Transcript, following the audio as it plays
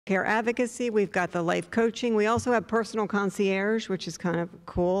care advocacy. We've got the life coaching. We also have personal concierge, which is kind of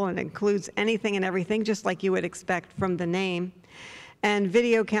cool and includes anything and everything, just like you would expect from the name. And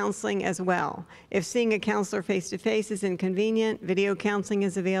video counseling as well. If seeing a counselor face-to-face is inconvenient, video counseling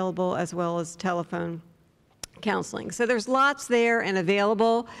is available, as well as telephone counseling. So there's lots there and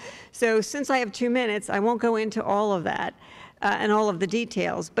available. So since I have 2 minutes, I won't go into all of that and all of the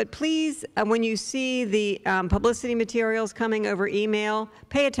details. But please, when you see the publicity materials coming over email,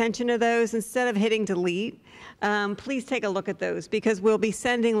 pay attention to those instead of hitting delete. Please take a look at those, because we'll be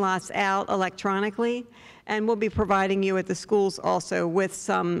sending lots out electronically, and we'll be providing you at the schools also with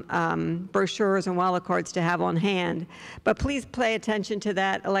some brochures and wallet cards to have on hand. But please pay attention to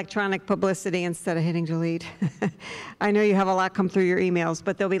that electronic publicity instead of hitting delete. I know you have a lot come through your emails,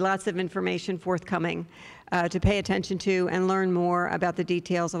 but there'll be lots of information forthcoming to pay attention to and learn more about the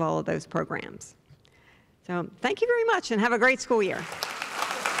details of all of those programs. So thank you very much, and have a great school year.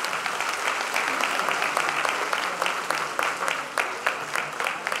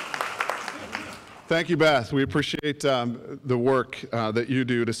 Thank you, Beth. We appreciate the work that you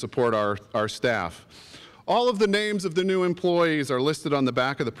do to support our staff. All of the names of the new employees are listed on the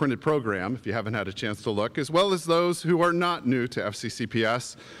back of the printed program, if you haven't had a chance to look, as well as those who are not new to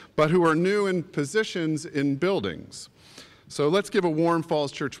FCCPS, but who are new in positions in buildings. So let's give a warm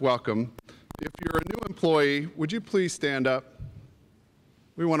Falls Church welcome. If you're a new employee, would you please stand up?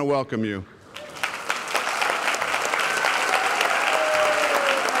 We want to welcome you.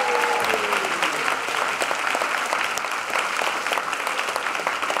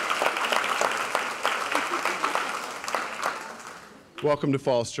 Welcome to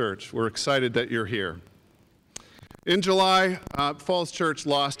Falls Church. We're excited that you're here. In July, Falls Church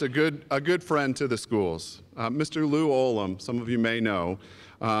lost a good friend to the schools. Mr. Lou Olam, some of you may know,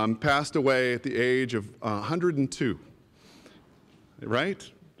 passed away at the age of 102.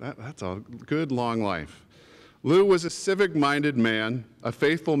 Right? That's a good long life. Lou was a civic-minded man, a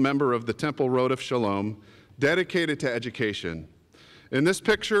faithful member of the Temple Road of Shalom, dedicated to education. In this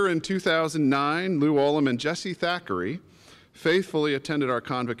picture in 2009, Lou Olam and Jesse Thackeray faithfully attended our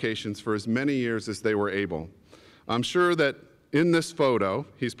convocations for as many years as they were able. I'm sure that in this photo,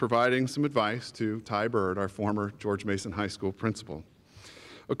 he's providing some advice to Ty Bird, our former George Mason High School principal.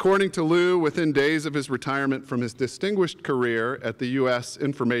 According to Lou, within days of his retirement from his distinguished career at the U.S.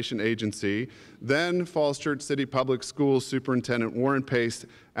 Information Agency, then Falls Church City Public Schools Superintendent Warren Pace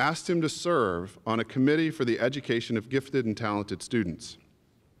asked him to serve on a committee for the education of gifted and talented students.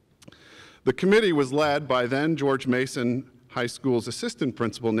 The committee was led by then George Mason High School's assistant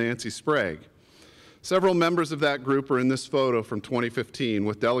principal, Nancy Sprague. Several members of that group are in this photo from 2015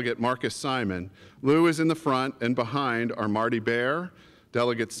 with Delegate Marcus Simon. Lou is in the front, and behind are Marty Baer,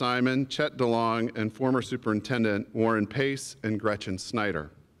 Delegate Simon, Chet DeLong, and former Superintendent Warren Pace and Gretchen Snyder.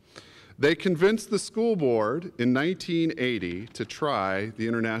 They convinced the school board in 1980 to try the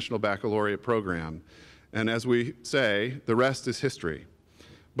International Baccalaureate program. And as we say, the rest is history.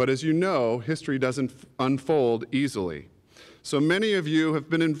 But as you know, history doesn't unfold easily. So many of you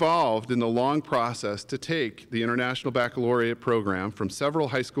have been involved in the long process to take the International Baccalaureate program from several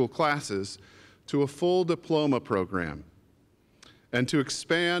high school classes to a full diploma program, and to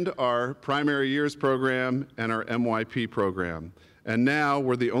expand our primary years program and our MYP program. And now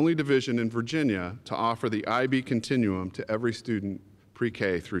we're the only division in Virginia to offer the IB continuum to every student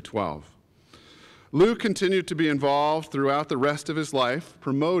pre-K through 12. Lou continued to be involved throughout the rest of his life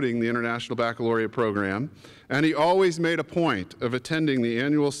promoting the International Baccalaureate program, and he always made a point of attending the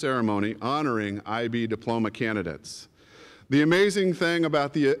annual ceremony honoring IB diploma candidates. The amazing thing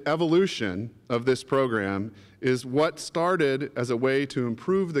about the evolution of this program is what started as a way to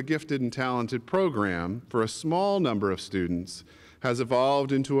improve the gifted and talented program for a small number of students has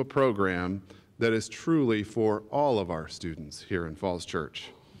evolved into a program that is truly for all of our students here in Falls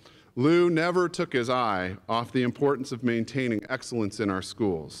Church. Lou never took his eye off the importance of maintaining excellence in our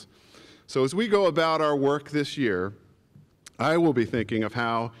schools. So as we go about our work this year, I will be thinking of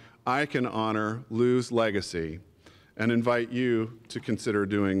how I can honor Lou's legacy and invite you to consider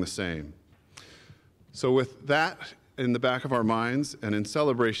doing the same. So with that in the back of our minds and in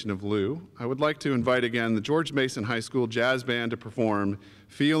celebration of Lou, I would like to invite again the George Mason High School Jazz Band to perform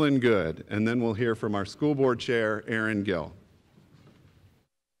Feelin' Good, and then we'll hear from our school board chair, Aaron Gill.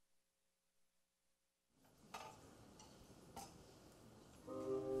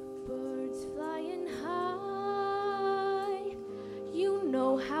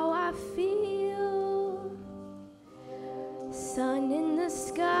 Know how I feel, sun in the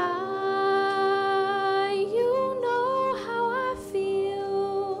sky, you know how I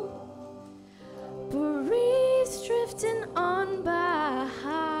feel, breeze drifting on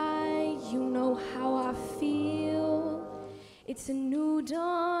by. It's a new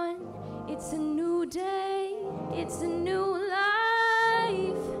dawn, it's a new day, it's a new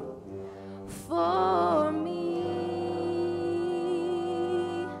life for me.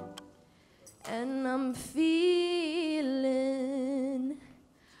 And I'm feeling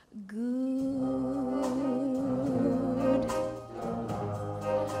good.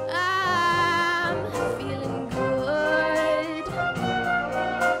 I'm feeling good.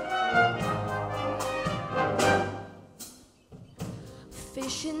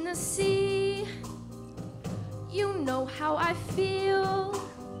 Fish in the sea, you know how I feel.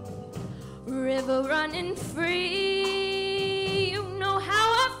 River running free, you know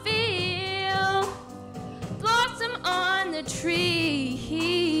how I feel. Blossom on the tree,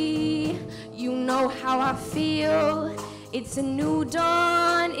 you know how I feel. It's a new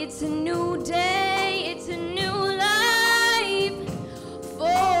dawn, it's a new day, it's a new life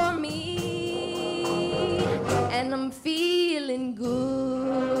for me. And I'm feeling good.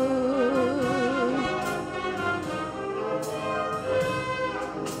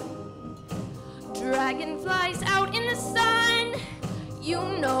 Dragonflies out in the sun, you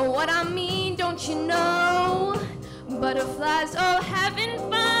know what I mean, don't you know? Butterflies all having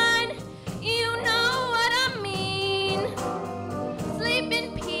fun, you know what I mean. Sleep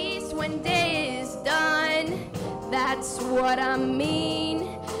in peace when day is done, that's what I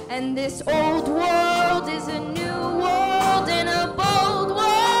mean. And this old world is a new world and a bold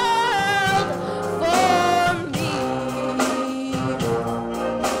world for me.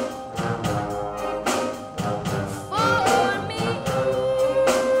 For me.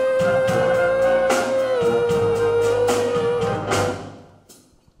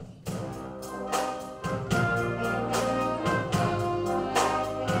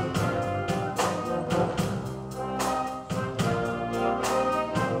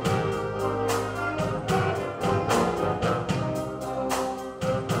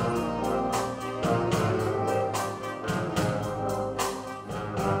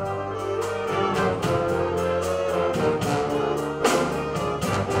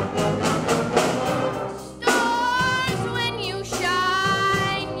 Stars, when you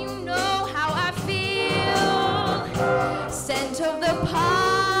shine, you know how I feel. Scent of the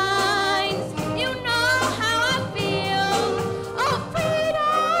pines, you know how I feel. Oh,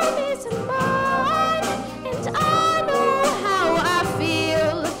 freedom is mine, and I know how I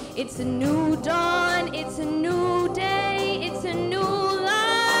feel. It's a new dawn, it's a new day, it's a new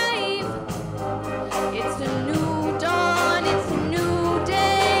life. It's a new dawn, it's a new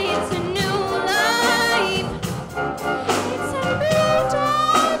day, it's a new life. It's a new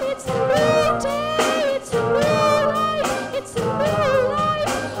dawn, it's a new day, it's a new life, it's a new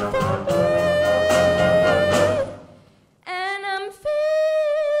life for me. And I'm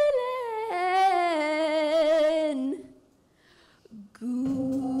feeling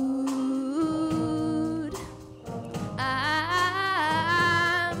good.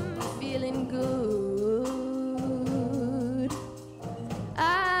 I'm feeling good.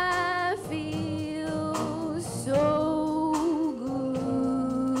 I feel so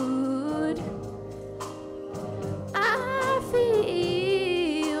good. I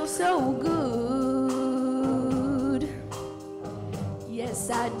feel so good. Yes,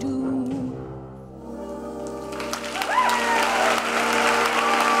 I do.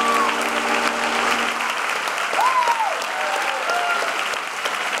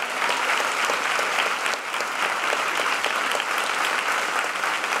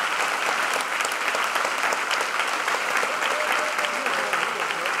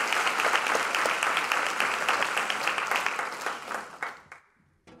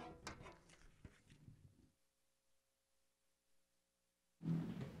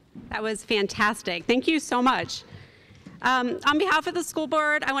 That was fantastic. Thank you so much. On behalf of the school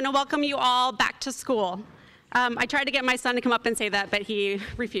board, I want to welcome you all back to school. I tried to get my son to come up and say that, but he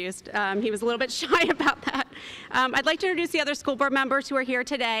refused. He was a little bit shy about that. I'd like to introduce the other school board members who are here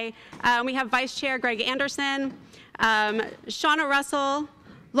today. We have Vice Chair Greg Anderson, Shauna Russell,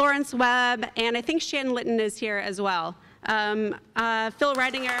 Lawrence Webb, and I think Shannon Litton is here as well. Phil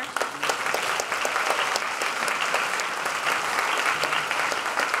Reidinger.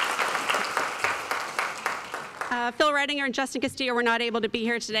 Phil Reidinger and Justin Castillo were not able to be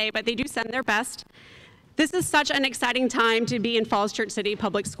here today, but they do send their best. This is such an exciting time to be in Falls Church City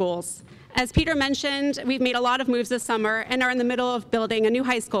Public Schools. As Peter mentioned, we've made a lot of moves this summer and are in the middle of building a new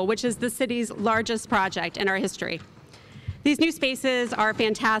high school, which is the city's largest project in our history. These new spaces are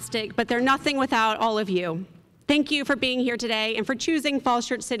fantastic, but they're nothing without all of you. Thank you for being here today and for choosing Falls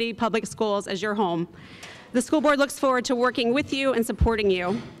Church City Public Schools as your home. The school board looks forward to working with you and supporting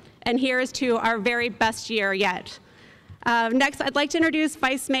you. And here is to our very best year yet. Next, I'd like to introduce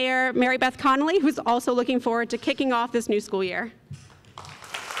Vice Mayor Mary Beth Connolly, who's also looking forward to kicking off this new school year.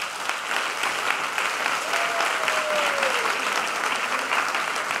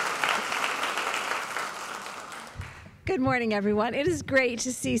 Good morning, everyone. It is great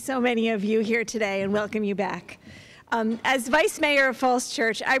to see so many of you here today and welcome you back. As Vice Mayor of Falls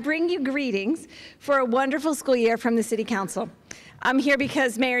Church, I bring you greetings for a wonderful school year from the City Council. I'm here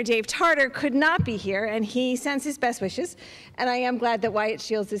because Mayor Dave Tarter could not be here, and he sends his best wishes, and I am glad that Wyatt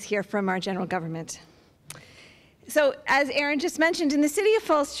Shields is here from our general government. So, as Aaron just mentioned, in the City of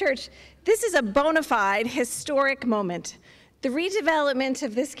Falls Church, this is a bona fide historic moment. The redevelopment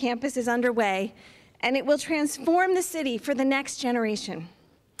of this campus is underway, and it will transform the city for the next generation.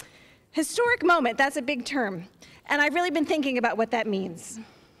 Historic moment, that's a big term, and I've really been thinking about what that means.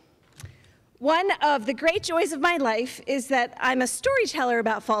 One of the great joys of my life is that I'm a storyteller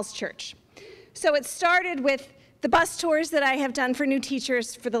about Falls Church. So it started with the bus tours that I have done for new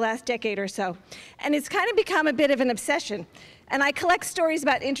teachers for the last decade or so, and it's kind of become a bit of an obsession. And I collect stories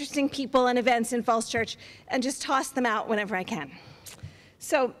about interesting people and events in Falls Church and just toss them out whenever I can.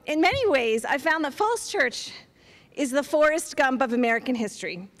 So in many ways, I found that Falls Church is the Forrest Gump of American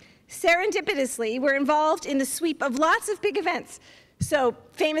history. Serendipitously, we're involved in the sweep of lots of big events. So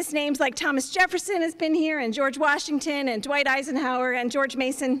famous names like Thomas Jefferson has been here, and George Washington, and Dwight Eisenhower, and George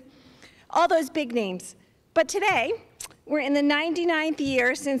Mason, all those big names. But today, we're in the 99th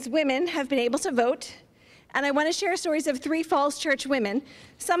year since women have been able to vote, and I want to share stories of 3 Falls Church women,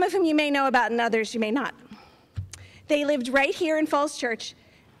 some of whom you may know about and others you may not. They lived right here in Falls Church,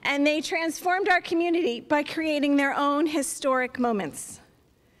 and they transformed our community by creating their own historic moments.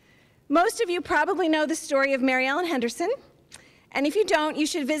 Most of you probably know the story of Mary Ellen Henderson, and if you don't, you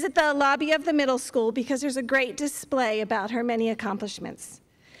should visit the lobby of the middle school because there's a great display about her many accomplishments.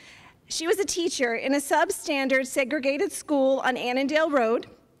 She was a teacher in a substandard segregated school on Annandale Road,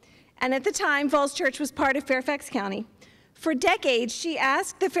 and at the time, Falls Church was part of Fairfax County. For decades, she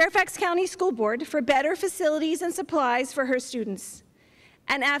asked the Fairfax County School Board for better facilities and supplies for her students.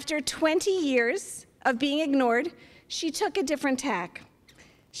 And after 20 years of being ignored, she took a different tack.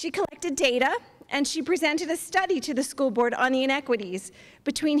 She collected data, and she presented a study to the school board on the inequities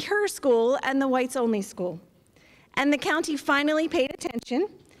between her school and the whites-only school. And the county finally paid attention,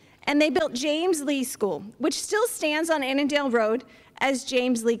 and they built James Lee School, which still stands on Annandale Road as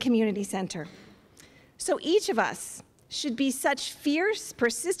James Lee Community Center. So each of us should be such fierce,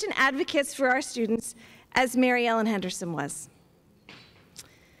 persistent advocates for our students as Mary Ellen Henderson was.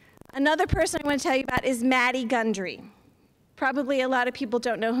 Another person I want to tell you about is Maddie Gundry. Probably a lot of people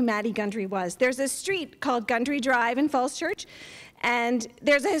don't know who Maddie Gundry was. There's a street called Gundry Drive in Falls Church, and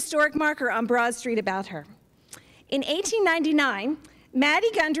there's a historic marker on Broad Street about her. In 1899,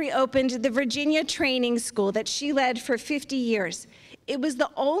 Maddie Gundry opened the Virginia Training School that she led for 50 years. It was the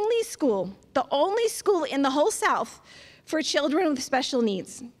only school in the whole South for children with special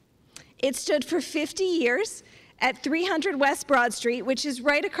needs. It stood for 50 years at 300 West Broad Street, which is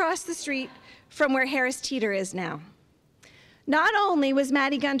right across the street from where Harris Teeter is now. Not only was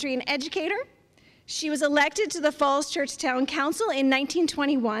Maddie Gundry an educator, she was elected to the Falls Church Town Council in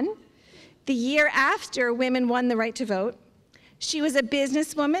 1921, the year after women won the right to vote. She was a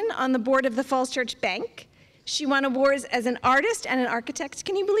businesswoman on the board of the Falls Church Bank. She won awards as an artist and an architect.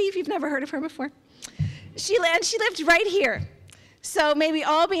 Can you believe you've never heard of her before? She lived right here. So may we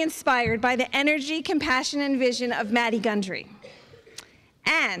all be inspired by the energy, compassion, and vision of Maddie Gundry.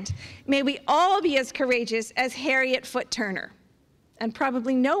 And may we all be as courageous as Harriet Foote Turner. And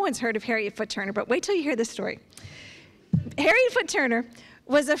probably no one's heard of Harriet Foote Turner, but wait till you hear this story. Harriet Foote Turner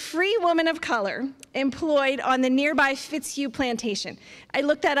was a free woman of color employed on the nearby Fitzhugh plantation. I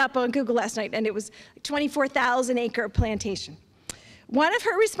looked that up on Google last night, and it was a 24,000-acre plantation. One of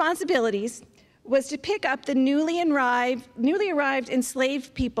her responsibilities was to pick up the newly arrived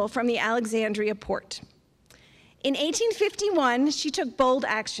enslaved people from the Alexandria port. In 1851, she took bold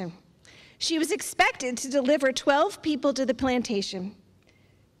action. She was expected to deliver 12 people to the plantation,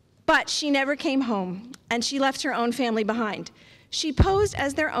 but she never came home, and she left her own family behind. She posed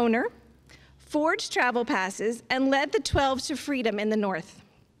as their owner, forged travel passes, and led the 12 to freedom in the North.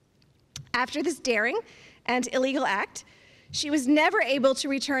 After this daring and illegal act, she was never able to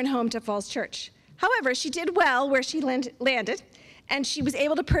return home to Falls Church. However, she did well where she landed, and she was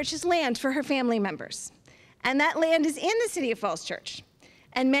able to purchase land for her family members. And that land is in the city of Falls Church,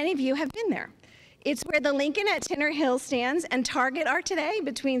 and many of you have been there. It's where the Lincoln at Tinner Hill stands and Target are today,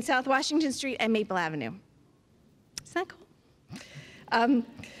 between South Washington Street and Maple Avenue. Isn't that cool?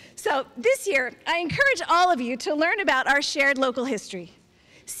 So this year, I encourage all of you to learn about our shared local history.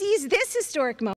 Seize this historic moment